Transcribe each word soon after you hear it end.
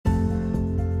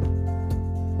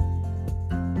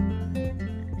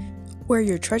Where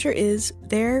your treasure is,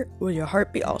 there will your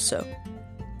heart be also.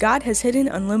 God has hidden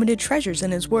unlimited treasures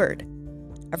in His Word.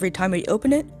 Every time we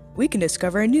open it, we can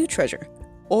discover a new treasure,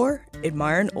 or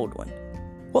admire an old one.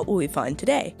 What will we find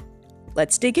today?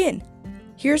 Let's dig in.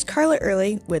 Here's Carla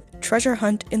Early with Treasure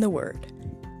Hunt in the Word.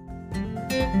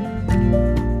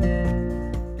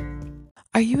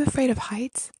 Are you afraid of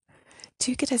heights?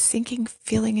 Do you get a sinking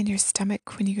feeling in your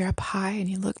stomach when you're up high and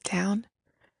you look down?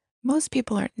 Most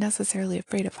people aren't necessarily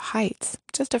afraid of heights,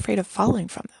 just afraid of falling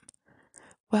from them.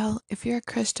 Well, if you're a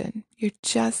Christian, you're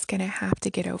just going to have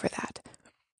to get over that.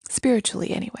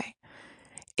 Spiritually, anyway.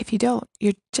 If you don't,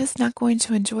 you're just not going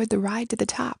to enjoy the ride to the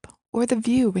top or the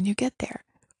view when you get there.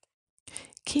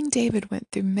 King David went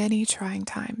through many trying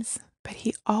times, but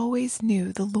he always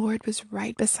knew the Lord was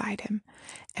right beside him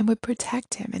and would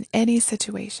protect him in any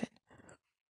situation.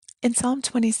 In Psalm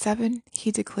 27,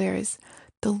 he declares,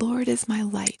 "The Lord is my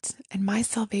light and my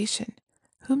salvation.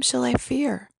 Whom shall I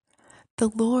fear? The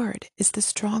Lord is the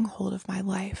stronghold of my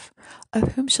life.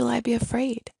 Of whom shall I be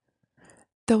afraid?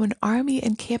 Though an army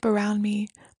encamp around me,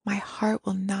 my heart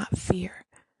will not fear.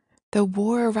 Though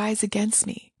war arise against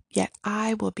me, yet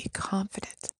I will be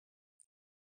confident."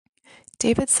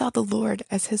 David saw the Lord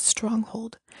as his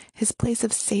stronghold, his place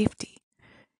of safety.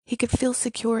 He could feel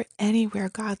secure anywhere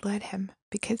God led him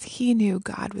because he knew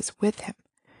God was with him.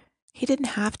 He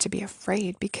didn't have to be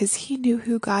afraid because he knew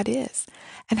who God is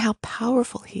and how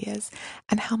powerful He is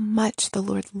and how much the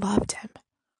Lord loved him.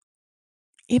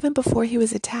 Even before he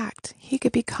was attacked, he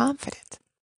could be confident.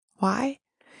 Why?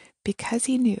 Because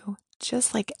he knew,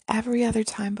 just like every other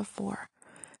time before,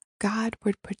 God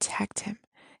would protect him,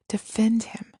 defend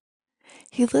him.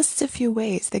 He lists a few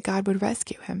ways that God would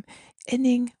rescue him,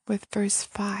 ending with verse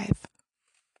 5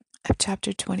 of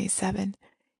chapter 27.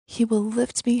 "He will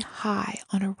lift me high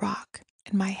on a rock,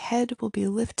 and my head will be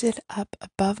lifted up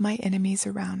above my enemies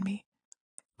around me."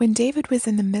 When David was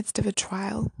in the midst of a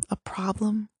trial, a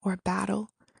problem, or a battle,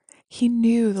 he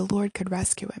knew the Lord could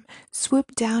rescue him,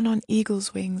 swoop down on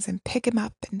eagle's wings and pick him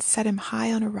up and set him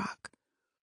high on a rock.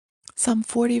 Psalm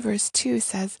 40 verse 2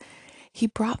 says, "He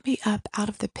brought me up out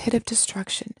of the pit of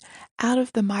destruction, out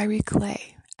of the miry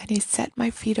clay, and He set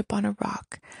my feet upon a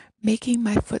rock, making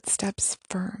my footsteps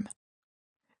firm."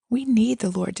 We need the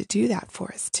Lord to do that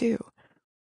for us too.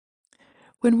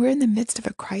 When we're in the midst of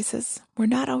a crisis, we're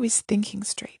not always thinking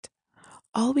straight.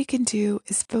 All we can do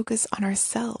is focus on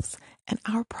ourselves and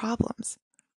our problems.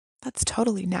 That's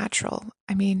totally natural.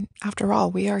 I mean, after all,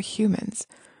 we are humans.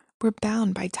 We're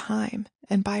bound by time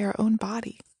and by our own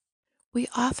body. We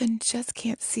often just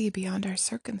can't see beyond our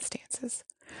circumstances.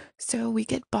 So we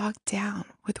get bogged down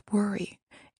with worry,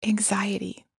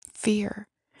 anxiety, fear,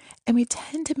 and we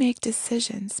tend to make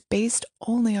decisions based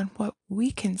only on what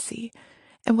we can see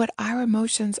and what our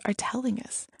emotions are telling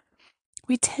us.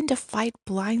 We tend to fight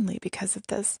blindly because of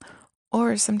this,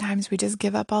 or sometimes we just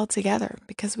give up altogether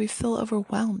because we feel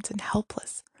overwhelmed and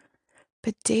helpless.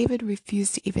 But David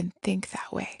refused to even think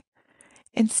that way.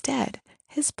 Instead,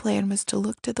 his plan was to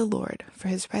look to the Lord for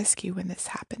his rescue when this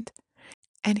happened.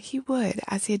 And he would,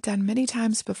 as he had done many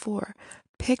times before,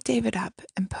 pick David up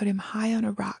and put him high on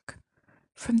a rock.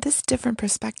 From this different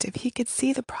perspective, he could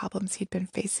see the problems he'd been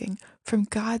facing from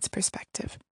God's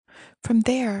perspective. From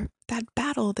there, that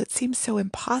battle that seemed so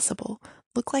impossible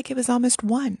looked like it was almost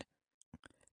won.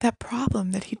 That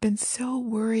problem that he'd been so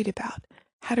worried about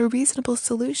had a reasonable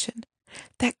solution.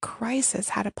 That crisis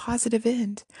had a positive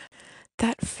end.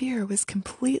 That fear was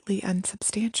completely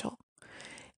unsubstantial.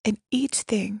 And each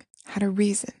thing had a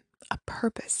reason, a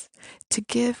purpose, to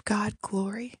give God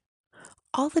glory.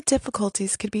 All the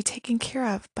difficulties could be taken care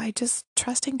of by just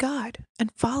trusting God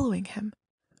and following Him.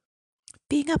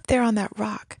 Being up there on that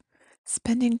rock,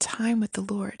 spending time with the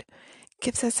Lord,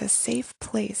 gives us a safe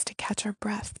place to catch our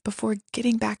breath before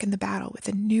getting back in the battle with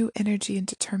a new energy and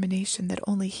determination that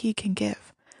only He can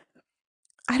give.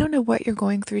 I don't know what you're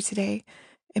going through today.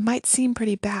 It might seem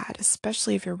pretty bad,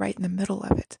 especially if you're right in the middle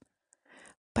of it.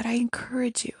 But I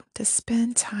encourage you to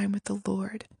spend time with the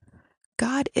Lord.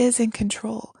 God is in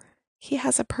control. He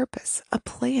has a purpose, a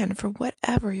plan for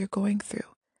whatever you're going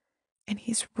through. And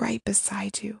He's right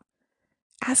beside you.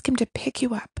 Ask Him to pick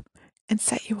you up and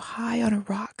set you high on a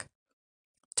rock.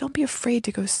 Don't be afraid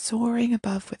to go soaring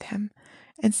above with Him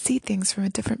and see things from a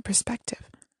different perspective.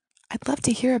 I'd love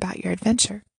to hear about your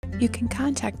adventure. You can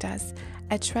contact us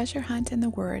at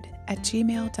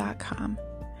treasurehuntintheword@gmail.com.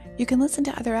 You can listen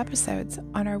to other episodes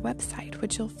on our website,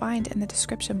 which you'll find in the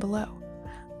description below.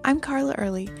 I'm Carla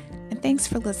Early, and thanks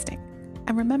for listening.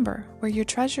 And remember, where your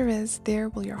treasure is, there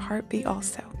will your heart be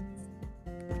also.